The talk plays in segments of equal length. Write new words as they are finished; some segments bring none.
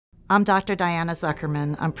I'm Dr. Diana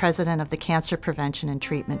Zuckerman. I'm president of the Cancer Prevention and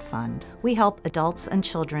Treatment Fund. We help adults and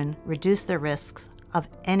children reduce their risks of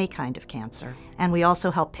any kind of cancer, and we also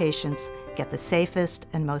help patients get the safest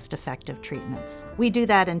and most effective treatments. We do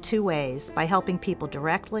that in two ways, by helping people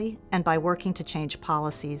directly and by working to change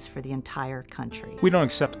policies for the entire country. We don't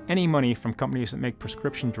accept any money from companies that make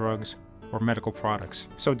prescription drugs or medical products,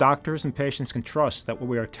 so doctors and patients can trust that what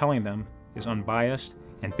we are telling them is unbiased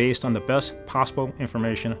and based on the best possible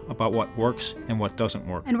information about what works and what doesn't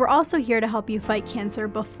work. And we're also here to help you fight cancer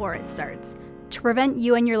before it starts, to prevent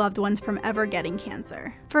you and your loved ones from ever getting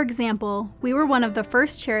cancer. For example, we were one of the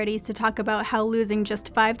first charities to talk about how losing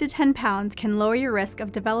just 5 to 10 pounds can lower your risk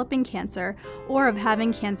of developing cancer or of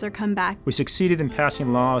having cancer come back. We succeeded in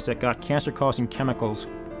passing laws that got cancer-causing chemicals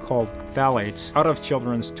called phthalates out of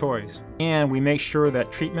children's toys. And we make sure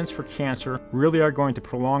that treatments for cancer really are going to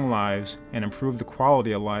prolong lives and improve the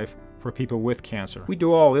quality of life for people with cancer. We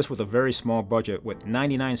do all this with a very small budget, with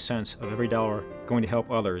 99 cents of every dollar going to help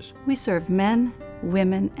others. We serve men,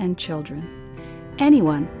 women, and children.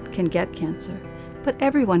 Anyone can get cancer, but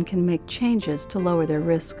everyone can make changes to lower their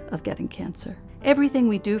risk of getting cancer. Everything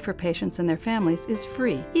we do for patients and their families is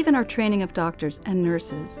free. Even our training of doctors and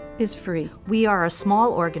nurses is free. We are a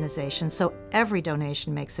small organization, so every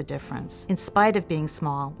donation makes a difference. In spite of being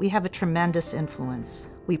small, we have a tremendous influence.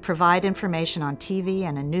 We provide information on TV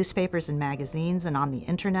and in newspapers and magazines and on the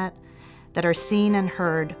internet that are seen and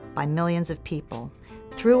heard by millions of people.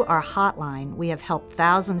 Through our hotline, we have helped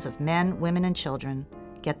thousands of men, women, and children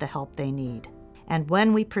get the help they need. And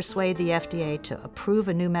when we persuade the FDA to approve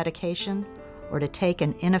a new medication or to take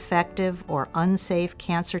an ineffective or unsafe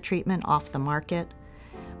cancer treatment off the market,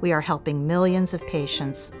 we are helping millions of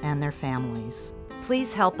patients and their families.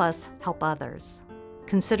 Please help us help others.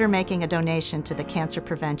 Consider making a donation to the Cancer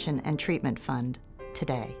Prevention and Treatment Fund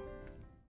today.